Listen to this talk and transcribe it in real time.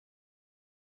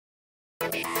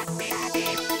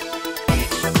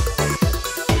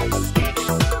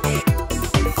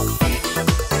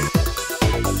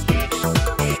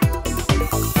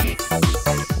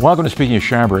Welcome to Speaking of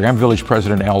Schaumburg. I'm Village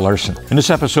President Al Larson. In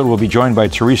this episode, we'll be joined by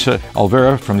Teresa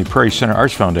Alvera from the Prairie Center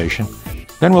Arts Foundation.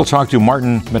 Then we'll talk to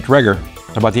Martin McGregor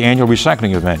about the annual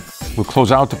recycling event. We'll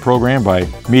close out the program by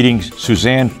meeting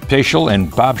Suzanne Paschal and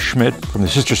Bob Schmidt from the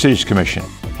Sister Cities Commission.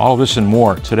 All of this and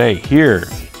more today here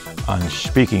on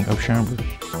Speaking of Schaumburg.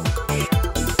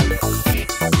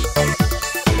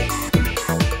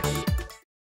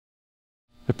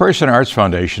 The Prairie Center Arts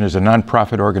Foundation is a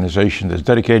nonprofit organization that's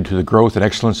dedicated to the growth and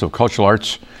excellence of cultural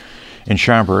arts in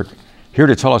Schaumburg. Here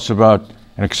to tell us about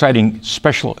an exciting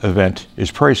special event is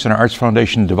Prairie Center Arts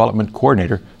Foundation Development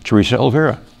Coordinator, Teresa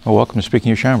Alvera. Well, welcome to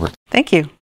Speaking of Schaumburg. Thank you.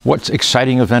 What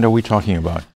exciting event are we talking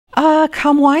about?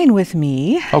 Come Wine With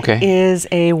Me is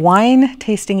a wine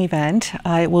tasting event.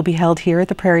 It will be held here at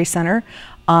the Prairie Center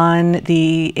on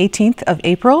the 18th of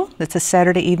April. It's a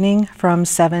Saturday evening from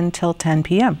 7 till 10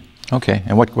 p.m. Okay,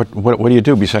 and what do you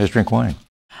do besides drink wine?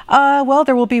 Well,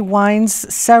 there will be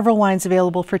several wines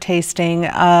available for tasting,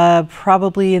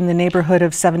 probably in the neighborhood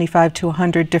of 75 to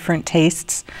 100 different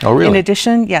tastes. Oh, really? In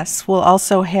addition, yes, we'll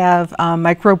also have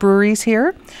microbreweries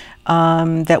here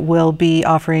that will be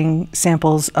offering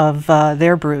samples of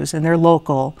their brews, and they're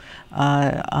local.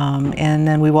 And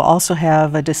then we will also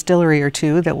have a distillery or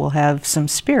two that will have some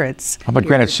spirits. How about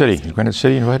Granite City? Is Granite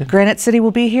City invited? Granite City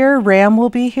will be here. Ram will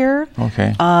be here.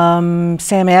 Okay.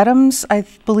 Sam Adams, I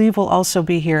believe, will also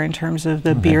be here in terms of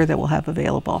the beer that we'll have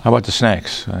available. How about the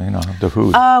snacks, the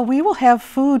food? We will have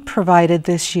food provided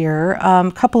this year. A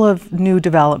couple of new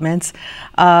developments.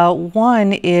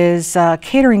 One is a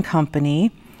catering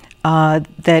company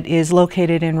that is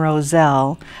located in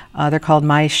Roselle. They're called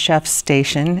My Chef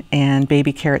Station and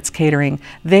Baby Carrots Catering.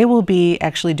 They will be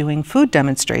actually doing food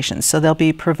demonstrations, so they'll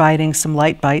be providing some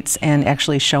light bites and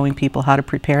actually showing people how to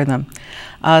prepare them.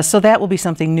 So that will be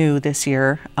something new this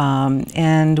year.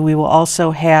 And we will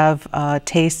also have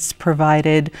tastes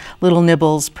provided, little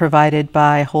nibbles provided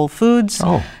by Whole Foods,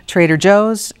 Trader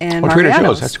Joe's, and Trader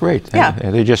Joe's, that's great. Yeah.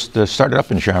 They just started up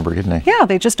in Schaumburg, didn't they? Yeah,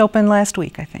 they just opened last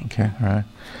week, I think. Okay, all right.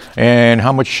 And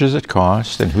how much does it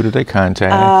cost, and who do they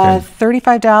contact?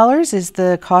 $35 is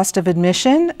the cost of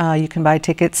admission. You can buy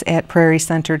tickets at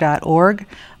prairiecenter.org,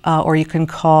 or you can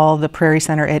call the Prairie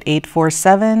Center at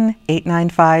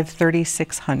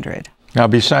 847-895-3600. Now,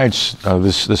 besides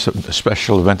this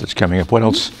special event that's coming up, what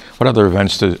other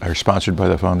events are sponsored by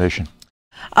the foundation?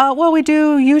 Well, we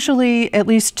do usually at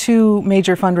least two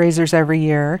major fundraisers every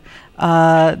year.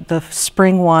 The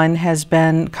spring one has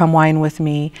been Come Wine With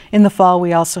Me. In the fall,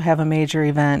 we also have a major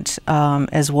event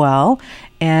as well.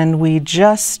 And we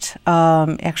just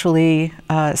actually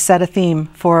set a theme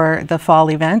for the fall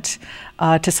event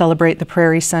to celebrate the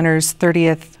Prairie Center's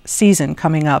 30th season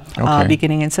coming up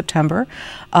beginning in September.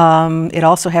 It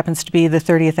also happens to be the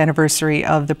 30th anniversary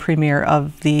of the premiere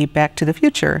of the Back to the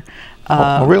Future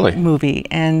movie.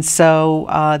 And so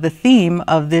the theme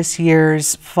of this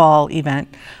year's fall event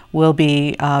will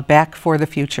be Back for the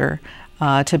Future,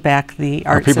 to back the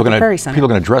arts at the Prairie Center. Are people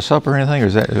going to dress up or anything, or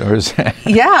is that?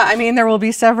 Yeah, I mean, there will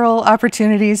be several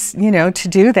opportunities, to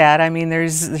do that. I mean,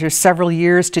 there's several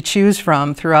years to choose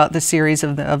from throughout the series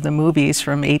of the movies,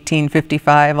 from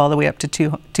 1855 all the way up to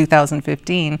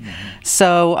 2015.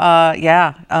 So,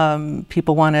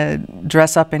 people want to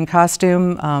dress up in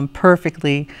costume,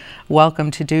 perfectly welcome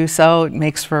to do so. It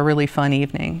makes for a really fun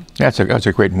evening. That's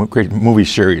a great movie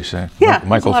series.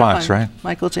 Michael Fox, right?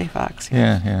 Michael J. Fox.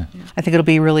 Yeah. I think it'll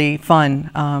be really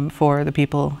fun for the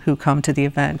people who come to the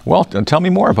event. Well, tell me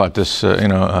more about this.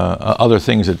 Other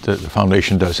things that the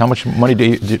foundation does. How much money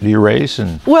do you raise?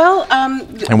 And what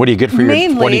do you get for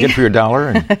your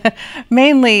dollar?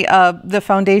 Mainly, the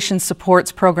foundation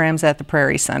supports programs at the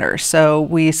Prairie Center. So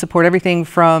we support everything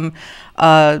from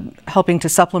helping to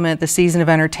supplement the season of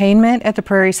entertainment at the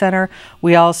Prairie Center.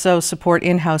 We also support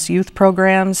in-house youth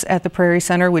programs at the Prairie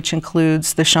Center, which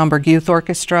includes the Schaumburg Youth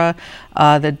Orchestra,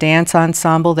 the dance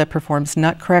ensemble that performs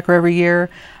Nutcracker every year.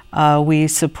 We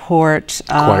support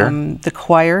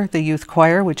the youth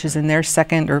choir, which is in their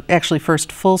second, or actually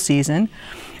first full season.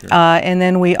 And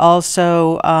then we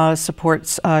also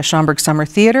support Schaumburg Summer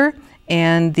Theater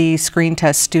and the Screen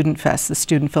Test Student Fest, the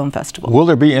Student Film Festival. Will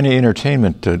there be any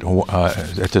entertainment at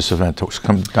this event?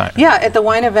 Yeah, at the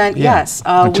wine event, yes.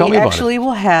 We actually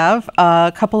will have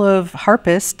a couple of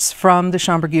harpists from the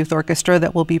Schaumburg Youth Orchestra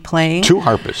that will be playing. Two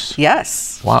harpists?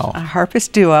 Yes. Wow. A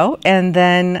harpist duo. And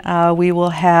then we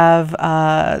will have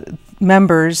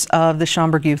members of the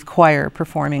Schaumburg Youth Choir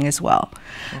performing as well.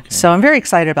 Okay. So I'm very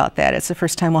excited about that. It's the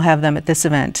first time we'll have them at this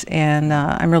event, and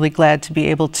I'm really glad to be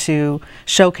able to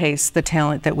showcase the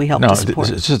talent that we help to support.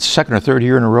 Is this the second or third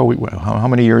year in a row? How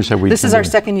many years have we? This is our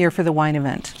second year for the wine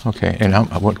event. Okay, and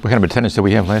what kind of attendance did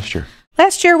we have last year?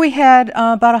 Last year we had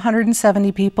about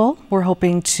 170 people. We're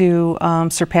hoping to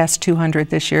surpass 200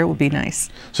 this year. It would be nice.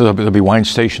 So there'll be wine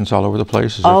stations all over the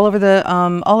place? All over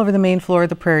the main floor of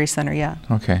the Prairie Center, yeah.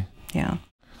 Okay. Yeah.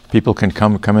 People can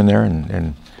come in there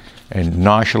and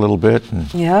nosh a little bit and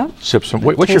sip some.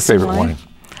 What's your favorite wine?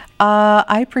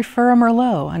 I prefer a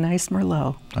Merlot, a nice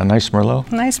Merlot. A nice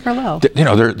Merlot? A nice Merlot. You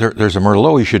know, there's a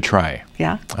Merlot you should try.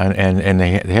 Yeah. And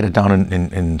they had it down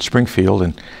in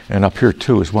Springfield and up here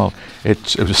too as well.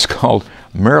 It was called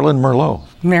Maryland Merlot.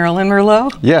 Maryland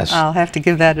Merlot? Yes. I'll have to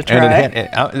give that a try. And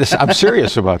I'm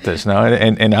serious about this now.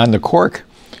 And on the cork,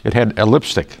 it had a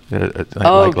lipstick.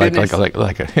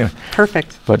 Like a, you know.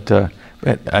 Perfect. But there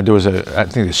was I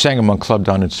think the Sangamon Club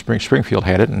down in Springfield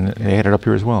had it, and they had it up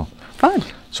here as well. Fun.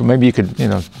 So maybe you could,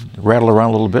 rattle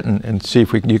around a little bit and see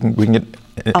if we can get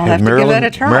I'll have to give that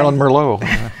a try. Maryland Merlot.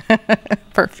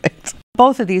 Perfect.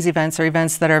 Both of these events are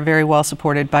events that are very well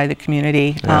supported by the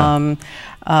community,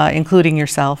 including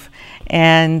yourself.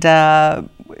 And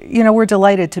we're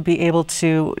delighted to be able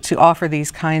to offer these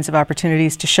kinds of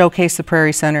opportunities to showcase the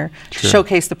Prairie Center, to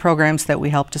showcase the programs that we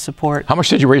help to support. How much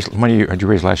did you raise? Money did you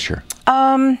raise last year?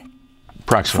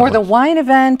 Approximately. For the wine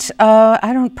event,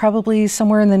 probably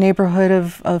somewhere in the neighborhood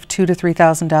of $2,000 to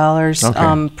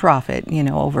 $3,000 profit.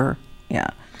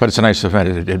 But it's a nice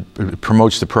event. It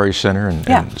promotes the Prairie Center, and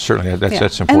certainly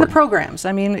that's important. And the programs.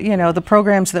 I mean, the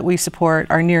programs that we support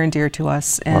are near and dear to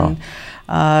us. And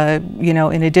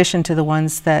in addition to the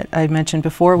ones that I mentioned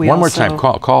before, we One more time.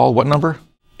 Call what number?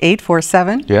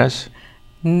 847. Yes.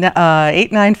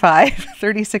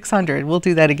 895-3600. We'll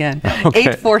do that again. Okay.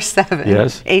 847.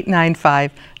 Yes.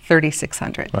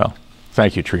 895-3600. Well,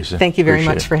 thank you, Teresa. Thank you very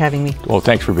much for having me. Well,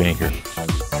 thanks for being here.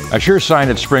 A sure sign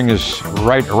that spring is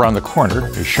right around the corner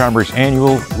is Schaumburg's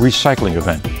annual recycling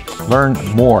event. Learn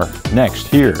more next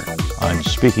here on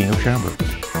Speaking of Schaumburg.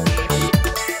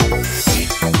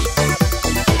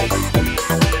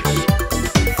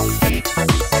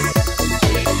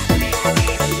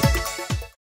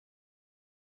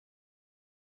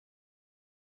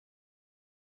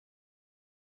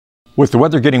 With the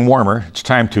weather getting warmer, it's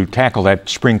time to tackle that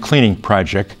spring cleaning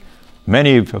project.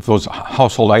 Many of those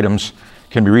household items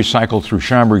can be recycled through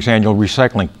Schaumburg's annual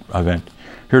recycling event.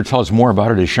 Here to tell us more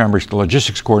about it is Schaumburg's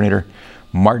logistics coordinator,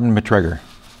 Martin Mitreger.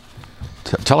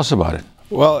 Tell us about it.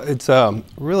 Well, it's a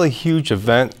really huge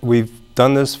event. We've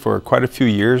done this for quite a few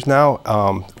years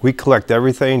now. We collect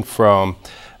everything from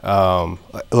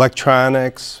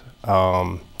electronics,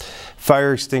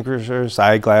 fire extinguishers,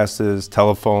 eyeglasses,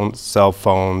 telephones, cell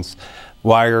phones,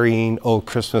 wiring, old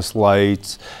Christmas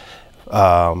lights.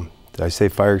 Did I say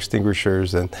fire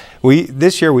extinguishers? And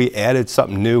this year we added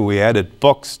something new. We added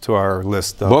books to our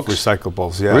list of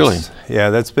recyclables. Yes. Really? Yeah,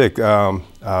 that's big.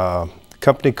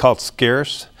 Company called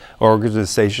Scarce,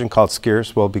 organization called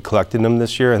Scarce, will be collecting them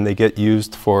this year, and they get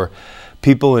used for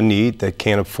people in need that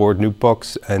can't afford new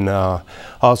books, and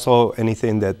also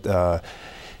anything that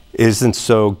isn't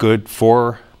so good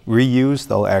for reuse,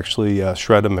 they'll actually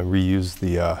shred them and reuse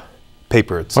the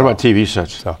paper itself. What about TV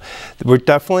sets? So we're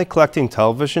definitely collecting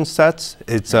television sets.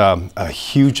 It's a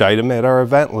huge item at our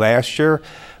event. Last year,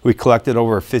 we collected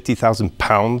over 50,000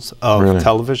 pounds of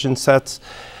television sets.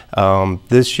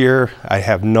 This year, I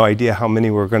have no idea how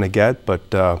many we're going to get, but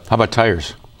how about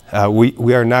tires?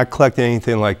 We are not collecting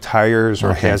anything like tires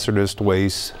or hazardous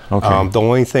waste. The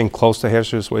only thing close to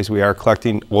hazardous waste, we are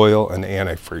collecting oil and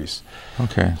antifreeze.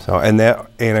 Okay. So, and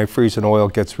that antifreeze and oil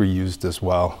gets reused as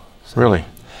well. So. Really?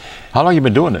 How long have you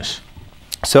been doing this?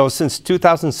 So since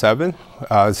 2007,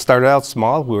 it started out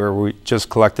small, where we just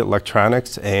collected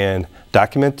electronics and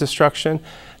document destruction.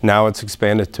 Now it's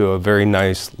expanded to a very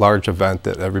nice, large event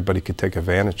that everybody could take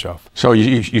advantage of. So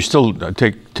you still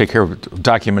take care of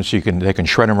documents? They can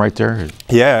shred them right there?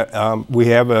 Yeah, we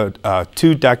have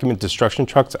 2 document destruction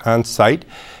trucks on site.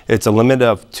 It's a limit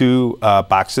of 2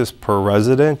 boxes per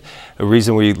resident. The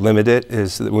reason we limit it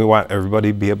is that we want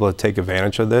everybody to be able to take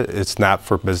advantage of it. It's not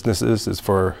for businesses, it's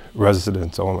for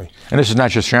residents only. And this is not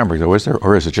just Schaumburg though, is there?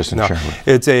 Or is it just in Schaumburg?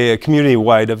 It's a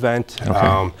community-wide event.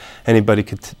 Anybody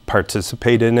could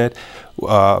participate in it.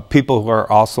 People who are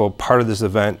also part of this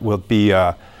event will be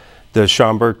the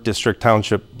Schaumburg District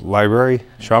Township Library,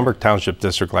 Schaumburg Township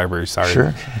District Library, sorry.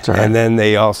 Sure, that's all right. And then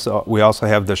we also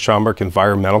have the Schaumburg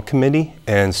Environmental Committee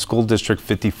and School District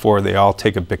 54. They all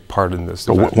take a big part in this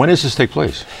event. When does this take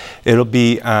place? It'll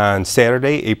be on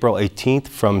Saturday, April 18th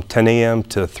from 10 a.m.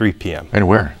 to 3 p.m. And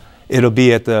where? It'll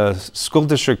be at the School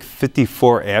District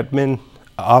 54 admin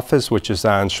office, which is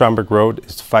on Schaumburg Road.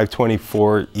 It's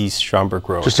 524 East Schaumburg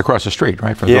Road. Just across the street,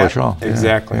 right, from Village Hall.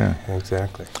 Exactly. Yeah.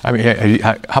 Exactly. I mean,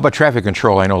 how about traffic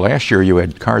control? I know last year you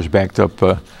had cars backed up.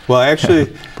 Well,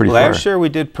 actually, last far. year we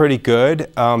did pretty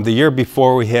good. The year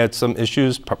before we had some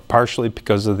issues, partially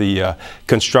because of the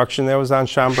construction that was on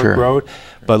Schaumburg Road.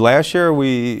 But last year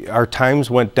our times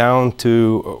went down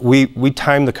to, we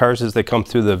timed the cars as they come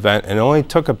through the event, and it only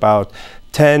took about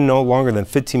 10, no longer than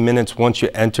 15 minutes once you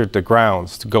entered the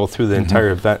grounds to go through the entire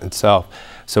event itself.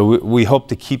 So we hope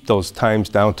to keep those times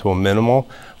down to a minimal.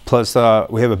 Plus,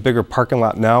 we have a bigger parking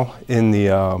lot now in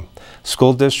the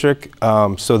school district,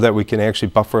 so that we can actually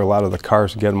buffer a lot of the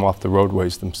cars and get them off the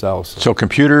roadways themselves. So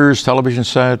computers, television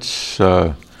sets,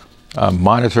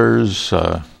 monitors.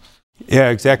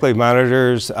 Yeah, exactly.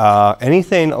 Monitors,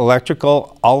 anything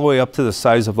electrical, all the way up to the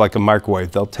size of like a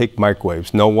microwave. They'll take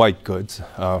microwaves, no white goods,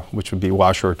 which would be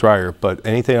washer or dryer, but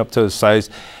anything up to the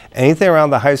size, anything around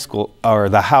the high school or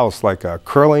the house, like a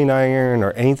curling iron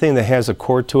or anything that has a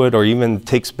cord to it or even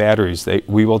takes batteries,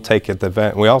 we will take at the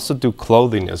event. We also do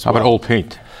clothing as well. How about old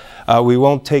paint? We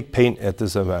won't take paint at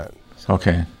this event.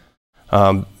 Okay.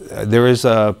 There is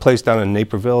a place down in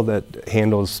Naperville that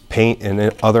handles paint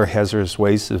and other hazardous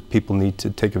waste if people need to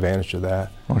take advantage of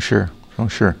that. Oh, sure. Oh,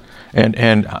 sure.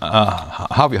 And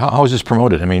how is this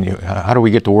promoted? I mean, how do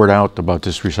we get the word out about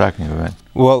this recycling event?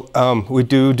 Well, we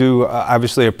do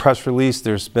obviously a press release.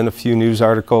 There's been a few news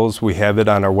articles. We have it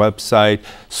on our website.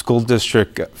 School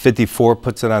District 54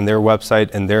 puts it on their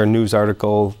website and their news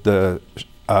article. The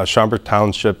Schaumburg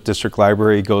Township District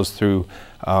Library goes through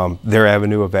their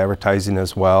avenue of advertising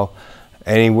as well.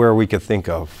 Anywhere we could think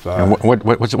of. And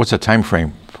what's the time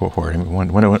frame for it? I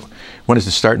mean, when does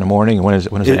it start in the morning and when does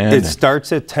it end? It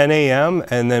starts at 10 a.m.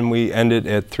 and then we end it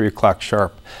at 3 o'clock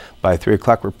sharp. By 3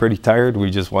 o'clock we're pretty tired. We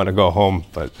just want to go home.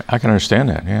 But I can understand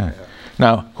that, yeah.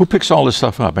 Now, who picks all this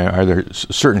stuff up? Are there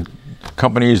certain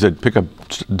companies that pick up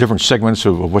different segments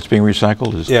of what's being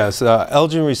recycled? Yes,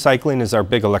 Elgin Recycling is our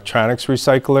big electronics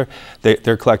recycler.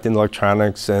 They're collecting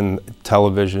electronics and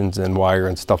televisions and wire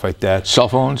and stuff like that. Cell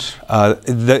phones?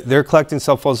 They're collecting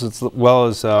cell phones as well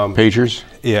as... pagers?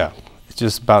 Yeah, it's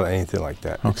just about anything like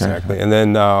that, okay. Exactly. And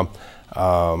then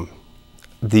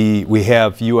we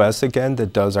have US again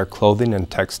that does our clothing and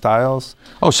textiles.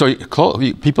 Oh, so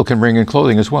people can bring in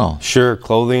clothing as well? Sure,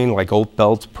 clothing like old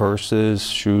belts, purses,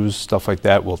 shoes, stuff like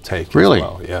that we'll take really? As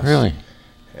well. Yes. Really?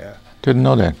 Yeah. Didn't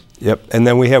know that. Yep, and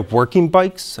then we have Working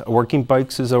Bikes. Working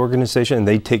Bikes is an organization, and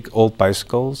they take old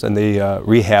bicycles and they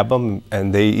rehab them,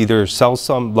 and they either sell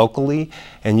some locally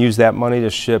and use that money to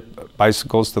ship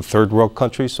bicycles to third world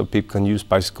countries so people can use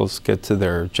bicycles to get to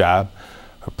their job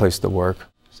or place to work.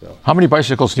 So. How many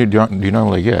bicycles do you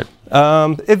normally get?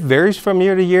 It varies from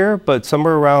year to year, but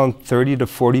somewhere around 30 to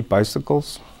 40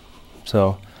 bicycles.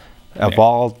 So, of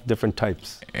all different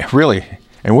types. Really?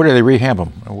 And where do they rehab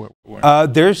them?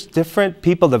 There's different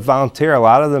people that volunteer. A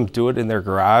lot of them do it in their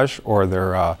garage or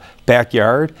their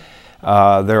backyard.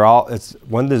 It's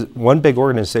one big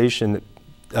organization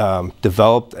that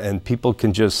developed, and people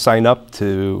can just sign up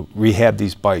to rehab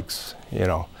these bikes. You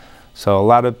know. So a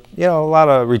lot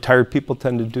of retired people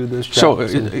tend to do this job. So,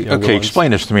 okay,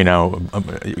 explain this to me now.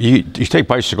 You take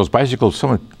bicycles.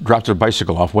 Someone drops a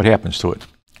bicycle off. What happens to it?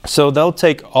 So they'll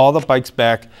take all the bikes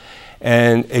back,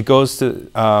 and it goes to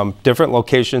different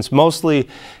locations. Mostly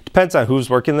depends on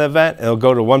who's working the event. It'll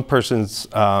go to one person's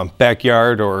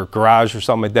backyard or garage or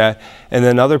something like that, and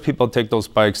then other people take those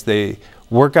bikes. They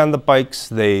work on the bikes.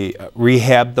 They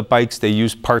rehab the bikes. They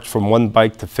use parts from one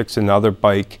bike to fix another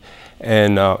bike.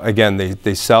 And again,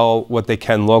 they sell what they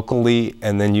can locally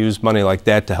and then use money like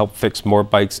that to help fix more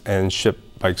bikes and ship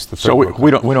bikes to third world. So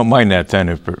we don't mind that then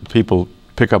if people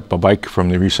pick up a bike from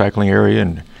the recycling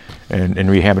area and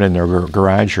rehab it in their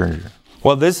garage or...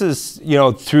 Well, this is,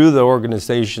 through the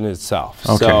organization itself.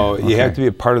 Okay, so you have to be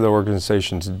a part of the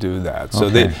organization to do that.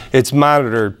 So it's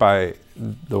monitored by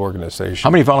the organization.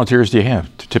 How many volunteers do you have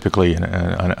typically on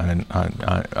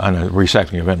a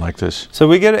recycling event like this? So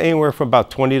we get anywhere from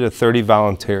about 20 to 30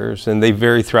 volunteers, and they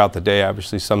vary throughout the day.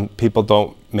 Obviously, some people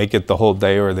don't make it the whole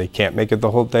day or they can't make it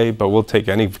the whole day, but we'll take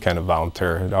any kind of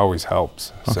volunteer. It always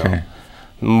helps. Okay. So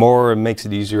more, it makes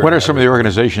it easier. What are some of the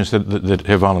organizations that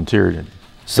have volunteered?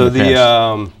 So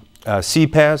the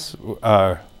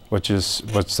CPAS, which is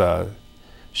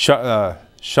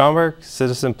Schaumburg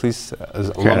Citizen Police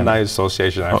Alumni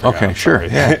Association. I forgot. Okay, sure.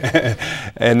 Yeah.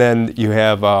 And then you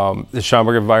have the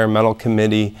Schaumburg Environmental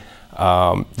Committee.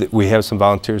 We have some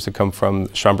volunteers that come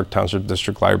from Schaumburg Township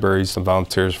District Library, some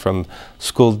volunteers from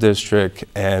school district,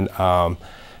 and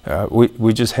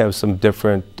we just have some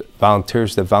different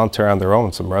volunteers that volunteer on their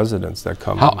own, some residents that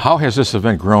come. How has this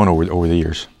event grown over the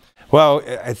years? Well,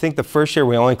 I think the first year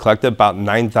we only collected about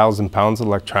 9,000 pounds of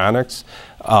electronics.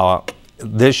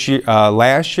 This year,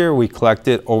 last year we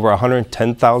collected over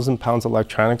 110,000 pounds of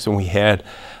electronics, and we had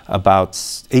about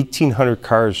 1,800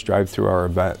 cars drive through our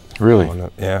event. Really?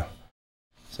 Yeah.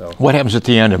 So what happens at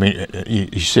the end? I mean,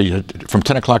 you say from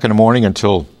 10 o'clock in the morning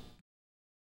until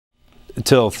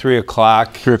 3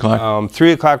 o'clock. 3 o'clock?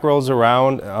 3 o'clock rolls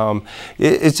around.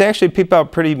 It's actually, people are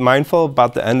pretty mindful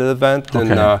about the end of the event.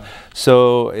 Okay. And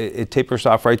so it tapers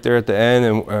off right there at the end,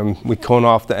 and we cone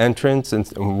off the entrance,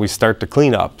 and we start to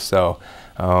clean up. So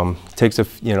it takes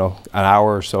an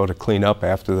hour or so to clean up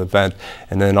after the event,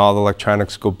 and then all the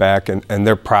electronics go back and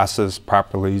they're processed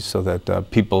properly so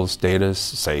that people's data is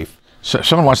safe. So if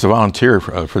someone wants to volunteer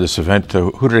for this event,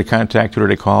 who do they contact? Who do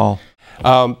they call?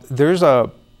 There's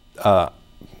a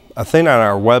thing on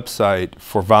our website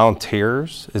for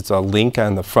volunteers. It's a link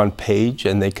on the front page,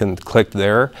 and they can click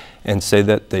there and say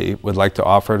that they would like to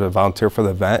offer to volunteer for the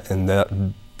event, and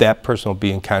that person will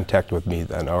be in contact with me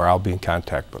then, or I'll be in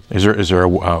contact with them. Is there a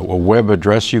web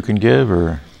address you can give,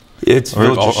 or? It's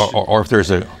or if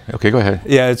there's a, okay, go ahead.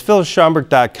 Yeah, it's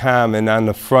villageschaumburg.com, and on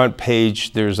the front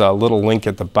page there's a little link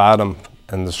at the bottom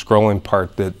and the scrolling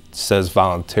part that says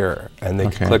volunteer, and they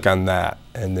can click on that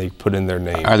and they put in their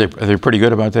name. Are they pretty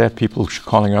good about that? People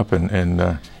calling up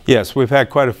and Yes, we've had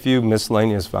quite a few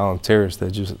miscellaneous volunteers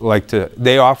that just like to,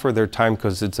 they offer their time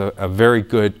because it's a very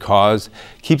good cause.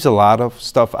 Keeps a lot of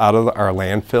stuff out of our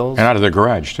landfills. And out of the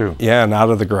garage too. Yeah, and out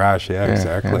of the garage, yeah,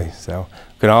 exactly. Yeah. So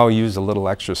we can all use a little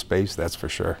extra space, that's for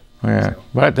sure. Yeah,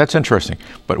 but that's interesting.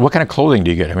 But what kind of clothing do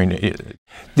you get? I mean,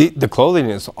 the clothing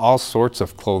is all sorts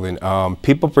of clothing.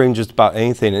 People bring just about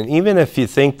anything, and even if you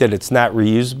think that it's not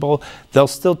reusable, they'll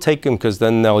still take them because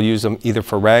then they'll use them either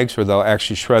for rags or they'll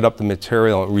actually shred up the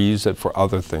material and reuse it for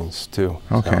other things too.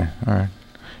 Okay, all right.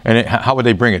 And how would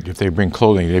they bring it if they bring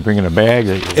clothing? Do they bring it in a bag?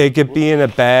 It could be in a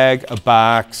bag, a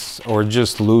box, or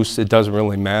just loose. It doesn't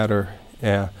really matter.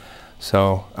 Yeah.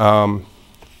 So.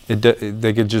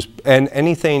 They could just, and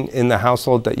anything in the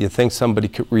household that you think somebody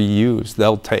could reuse,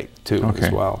 they'll take too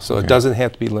as well. So it doesn't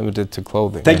have to be limited to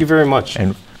clothing. Thank you very much.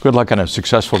 And good luck on a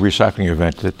successful recycling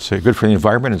event. It's good for the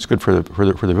environment. It's good for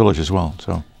the village as well.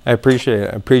 So I appreciate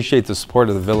it. I appreciate the support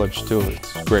of the village too.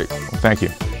 It's great. Well, thank you.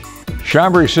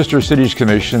 Schaumburg Sister Cities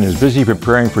Commission is busy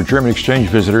preparing for German exchange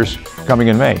visitors coming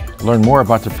in May. Learn more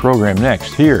about the program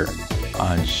next here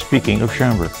on Speaking of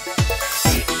Schaumburg.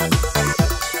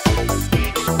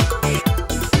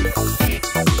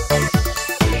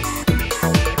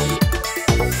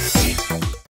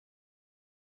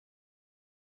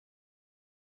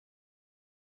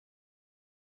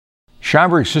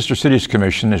 Schaumburg Sister Cities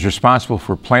Commission is responsible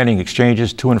for planning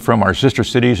exchanges to and from our sister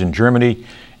cities in Germany,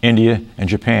 India, and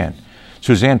Japan.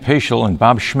 Suzanne Paschel and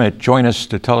Bob Schmidt join us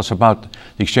to tell us about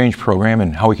the exchange program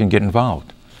and how we can get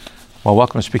involved. Well,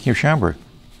 welcome to Speaking of Schaumburg.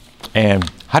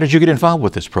 And how did you get involved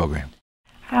with this program?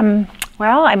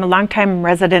 Well, I'm a longtime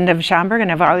resident of Schaumburg, and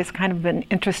I've always kind of been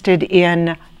interested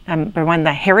in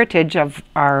the heritage of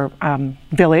our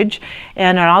village,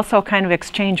 and also kind of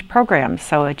exchange programs.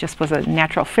 So it just was a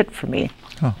natural fit for me.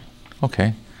 Oh,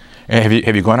 okay. And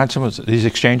have you gone on some of these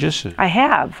exchanges? I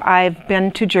have. I've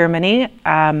been to Germany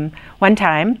one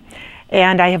time,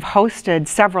 and I have hosted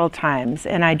several times,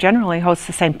 and I generally host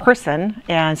the same person,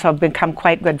 and so I've become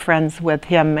quite good friends with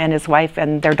him and his wife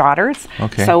and their daughters.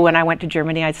 Okay. So when I went to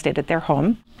Germany, I stayed at their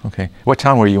home. Okay. What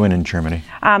town were you in Germany?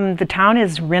 The town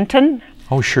is Rinten.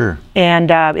 Oh, sure. And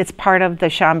it's part of the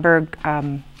Schaumburg.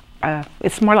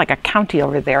 It's more like a county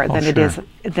over there than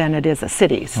it is a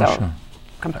city. So,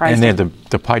 comprised. And they had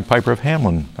the Pied Piper of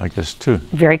Hamelin, I guess, too.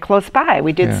 Very close by.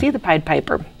 We did see the Pied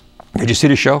Piper. Did you see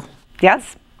the show?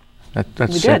 Yes. We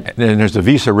did. And there's the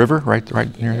Visa River right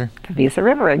near there. The Visa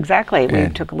River, exactly. We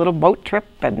took a little boat trip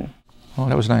and. Oh,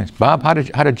 that was nice. Bob, how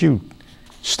did you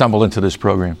stumble into this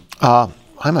program?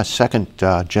 I'm a second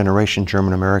generation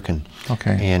German American.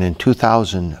 Okay. And in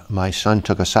 2000, my son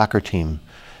took a soccer team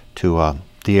to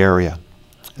the area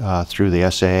through the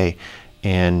SAA,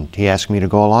 and he asked me to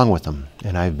go along with him.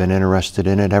 And I've been interested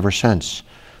in it ever since.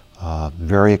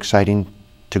 Very exciting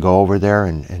to go over there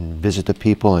and visit the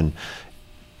people and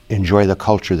enjoy the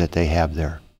culture that they have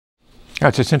there. Yeah,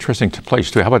 it's an interesting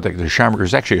place too. How about the Schaumburg?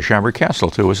 There's actually a Schaumburg Castle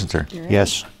too, isn't there?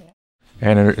 Yes.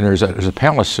 And there's a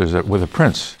palace with a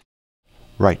prince.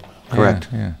 Right. Correct.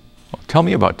 Yeah. Well, tell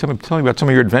me about some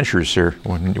of your adventures here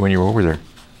when you were over there.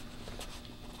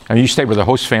 I mean, you stayed with a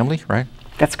host family, right?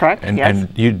 That's correct. And, yes.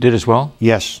 And you did as well?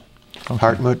 Yes. Okay.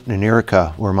 Hartmut and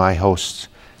Erika were my hosts,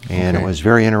 and it was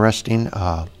very interesting.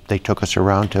 they took us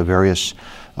around to various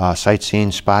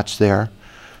sightseeing spots there.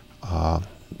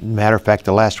 Matter of fact,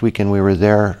 the last weekend we were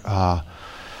there,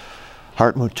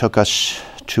 Hartmut took us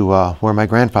to where my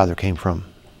grandfather came from,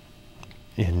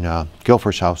 in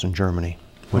Gilfershaus in Germany,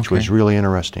 which was really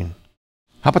interesting.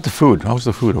 How about the food? How's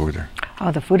the food over there?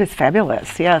 Oh, the food is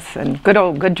fabulous, yes, and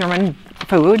good German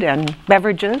food and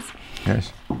beverages.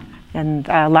 Yes. And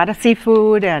a lot of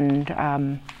seafood, and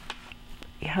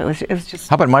yeah, it was just.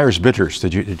 How about Myers Bitters?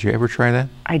 Did you ever try that?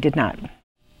 I did not.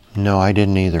 No, I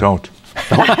didn't either. Don't.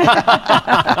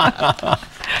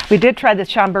 We did try the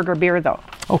Schaumburger beer, though.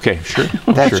 Okay, sure.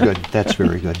 That's good. That's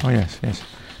very good. Oh yes, yes.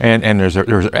 And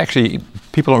there was actually,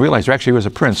 people don't realize there actually was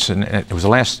a prince, and it was the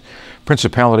last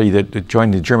principality that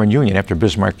joined the German Union after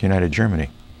Bismarck united Germany.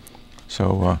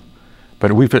 So,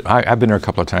 but I've been there a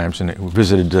couple of times and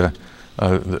visited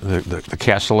the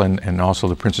castle and also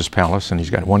the Prince's Palace, and he's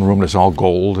got one room that's all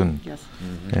gold, and Yes.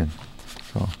 and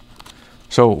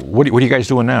so what are you guys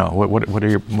doing now? What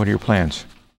are your plans?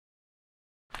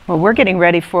 Well, we're getting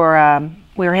ready for.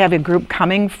 We have a group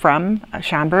coming from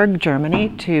Schaumburg, Germany,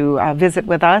 to visit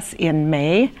with us in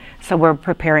May. So we're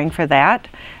preparing for that,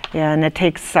 and it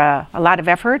takes a lot of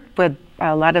effort. With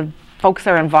a lot of folks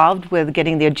are involved with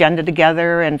getting the agenda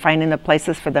together and finding the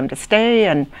places for them to stay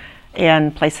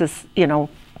and places, you know,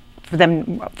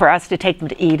 for us to take them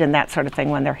to eat and that sort of thing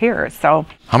when they're here. So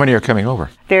How many are coming over?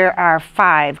 there are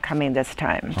 5 coming this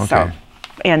time. Okay. So,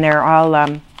 and they're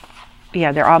all.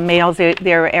 Yeah, they're all males.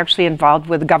 They're actually involved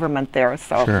with government there.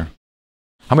 So Sure.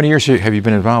 How many years have you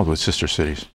been involved with Sister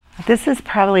Cities? this is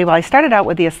probably, well, I started out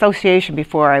with the association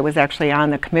before I was actually on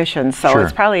the commission. So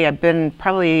Sure. I've been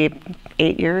probably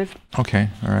 8 years. Okay,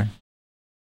 all right.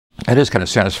 That is kind of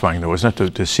satisfying, though, isn't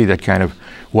it, to see that kind of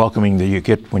welcoming that you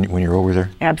get when you're over there?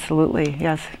 Absolutely,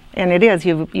 yes. And it is.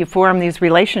 You form these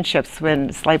relationships when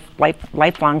it's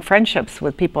lifelong friendships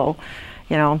with people.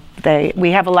 You know,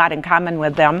 we have a lot in common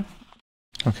with them.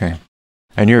 Okay.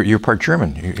 And you're part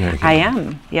German. I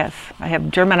am, yes. I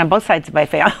have German on both sides of my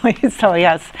family, so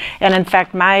yes. And in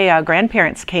fact, my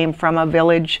grandparents came from a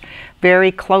village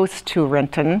very close to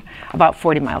Renton, about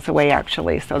 40 miles away,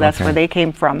 actually. So that's Okay. where they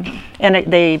came from. And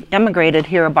they emigrated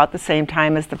here about the same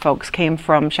time as the folks came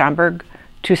from Schaumburg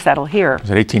to settle here. Is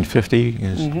that 1850?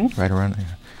 Is right around there.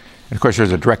 And of course,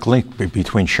 there's a direct link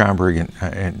between Schaumburg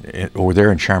and over there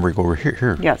and Schaumburg over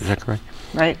here. Yes. Is that correct?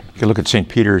 Right. You can look at St.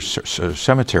 Peter's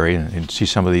Cemetery and see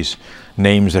some of these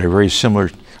names that are very similar.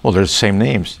 Well, they're the same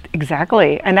names.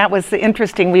 Exactly. And that was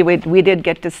interesting. We did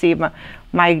get to see,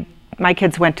 my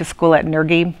kids went to school at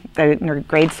Nergi, the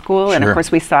grade school, and Sure. of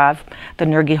course we saw the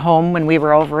Nergi home when we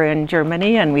were over in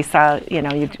Germany, and we saw, you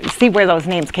know, you see where those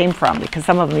names came from, because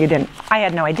some of them I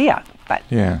had no idea, but.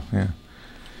 Yeah, yeah.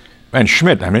 And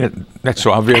Schmidt, I mean, that's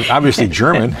so obviously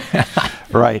German.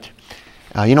 Right.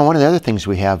 You know, one of the other things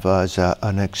we have is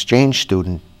an exchange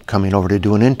student coming over to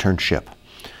do an internship.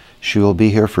 She will be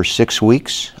here for 6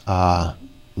 weeks,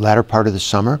 latter part of the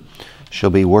summer. She'll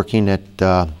be working at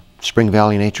Spring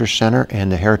Valley Nature Center and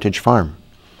the Heritage Farm.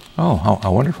 Oh,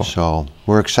 how wonderful. So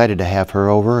we're excited to have her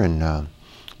over, and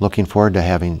looking forward to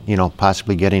having, you know,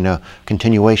 possibly getting a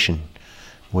continuation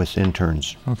with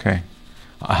interns. Okay.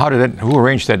 Who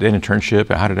arranged that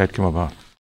internship? How did that come about?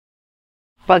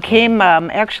 Well, it came,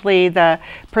 actually, the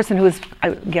person who was, I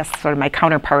guess, sort of my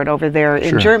counterpart over there in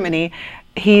Sure. Germany,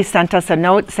 he sent us a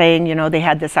note saying, you know, they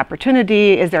had this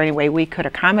opportunity. Is there any way we could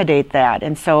accommodate that?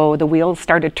 And so the wheels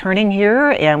started turning here,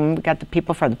 and we got the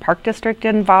people from the Park District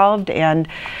involved, and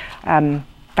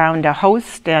found a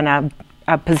host and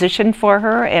a position for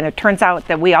her. And it turns out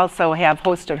that we also have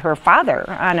hosted her father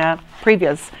on a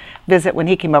previous visit when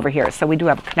he came over here. So we do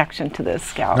have a connection to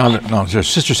this gal. No, the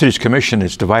Sister Cities Commission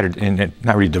is divided,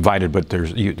 not really divided, but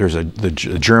there's the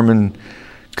German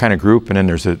kind of group, and then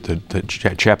there's the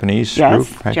Japanese Yes,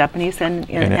 group, right? Japanese and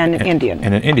Indian.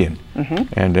 And an Indian.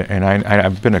 And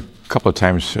I've been a couple of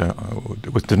times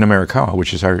with the Namerikawa,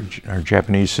 which is our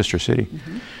Japanese sister city.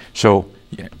 So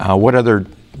what other,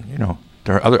 you know,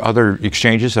 there are other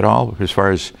exchanges at all as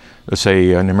far as, let's say,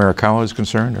 Namerikawa is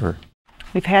concerned, or?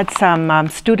 We've had some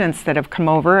students that have come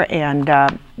over,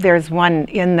 and there's one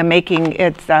in the making.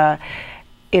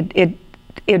 It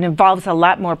involves a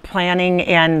lot more planning,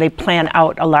 and they plan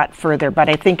out a lot further. But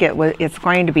I think it's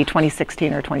going to be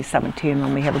 2016 or 2017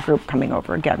 when we have a group coming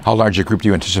over again. How large a group do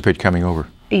you anticipate coming over?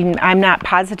 I'm not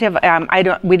positive.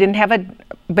 We didn't have it,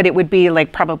 but it would be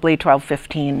like probably 12,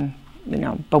 15. You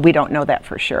know, but we don't know that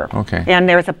for sure. Okay. And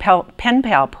there's a pen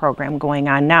pal program going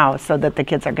on now, so that the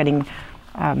kids are getting,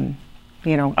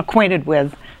 you know, acquainted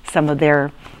with some of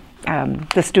their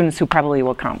the students who probably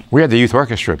will come. We had the youth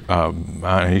orchestra on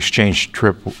an exchange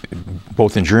trip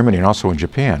both in Germany and also in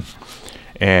Japan.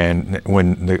 And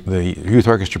when the youth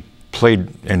orchestra played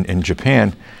in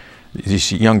Japan,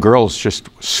 these young girls just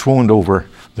swooned over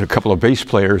the couple of bass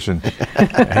players, and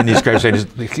these guys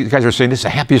are saying, "This is the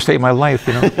happiest day of my life."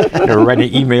 You know, they were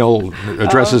writing email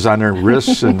addresses on their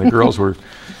wrists, and the girls were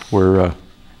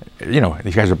you know,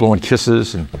 these guys are blowing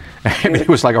kisses, and I mean, it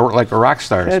was like a rock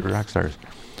stars.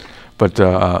 But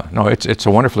no, it's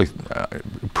a wonderfully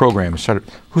program.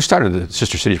 Who started the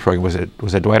Sister Cities program? Was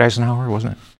it Dwight Eisenhower,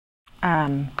 wasn't it?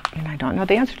 And I don't know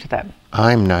the answer to that.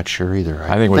 I'm not sure either.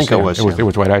 I think it was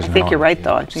Dwight Eisenhower. I think you're right,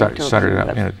 though. Started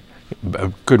out, you know,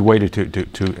 a good way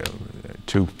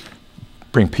to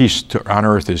bring peace on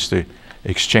Earth is to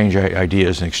exchange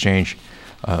ideas and exchange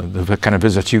the kind of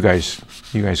visits you guys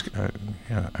are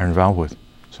involved with.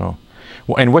 So,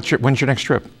 well, and when's your next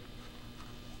trip?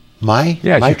 My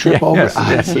trip over?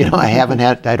 Yes. You know, I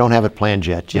don't have it planned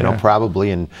yet. You know,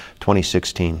 probably in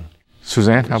 2016.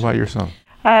 Suzanne, how about yourself?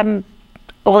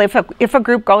 Well, if a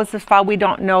group goes this fall, we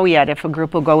don't know yet if a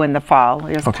group will go in the fall.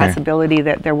 There's a possibility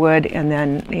that there would, and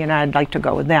then, you know, I'd like to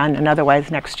go then, and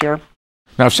otherwise next year.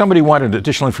 Now, if somebody wanted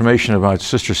additional information about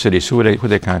Sister Cities, who would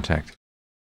they contact?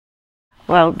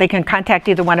 Well, they can contact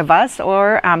either one of us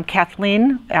or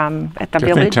Kathleen at the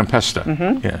village. Tempesta,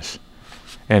 yes.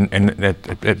 And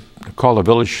call the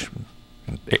village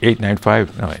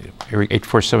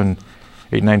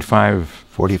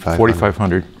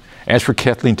 847-895-4500. Ask for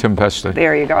Kathleen Tempesta.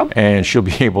 There you go. And she'll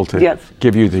be able to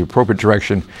give you the appropriate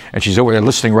direction. And she's over there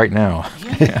listening right now.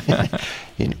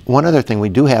 One other thing, we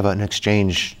do have an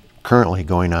exchange currently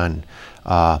going on.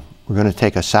 We're going to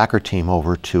take a soccer team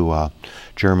over to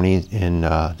Germany in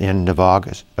the end of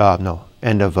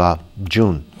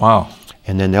June. Wow.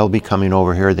 And then they'll be coming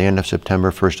over here at the end of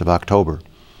September, 1st of October.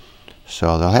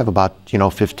 So they'll have about,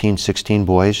 15, 16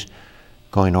 boys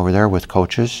going over there with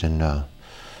coaches. And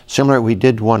similar, we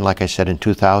did one, like I said, in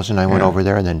 2000. I went over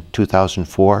there, and then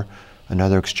 2004,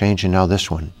 another exchange, and now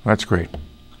this one. That's great.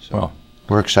 So well,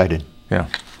 we're excited. Yeah.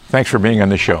 Thanks for being on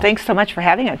the show. Thanks so much for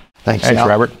having us. Thanks,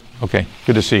 Robert. Okay,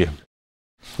 good to see you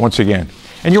once again.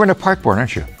 And you're on the park board,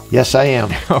 aren't you? Yes, I am.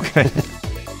 Okay.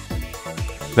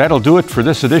 That'll do it for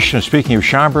this edition of Speaking of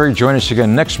Schaumburg. Join us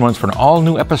again next month for an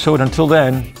all-new episode. Until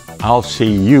then, I'll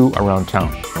see you around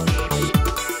town.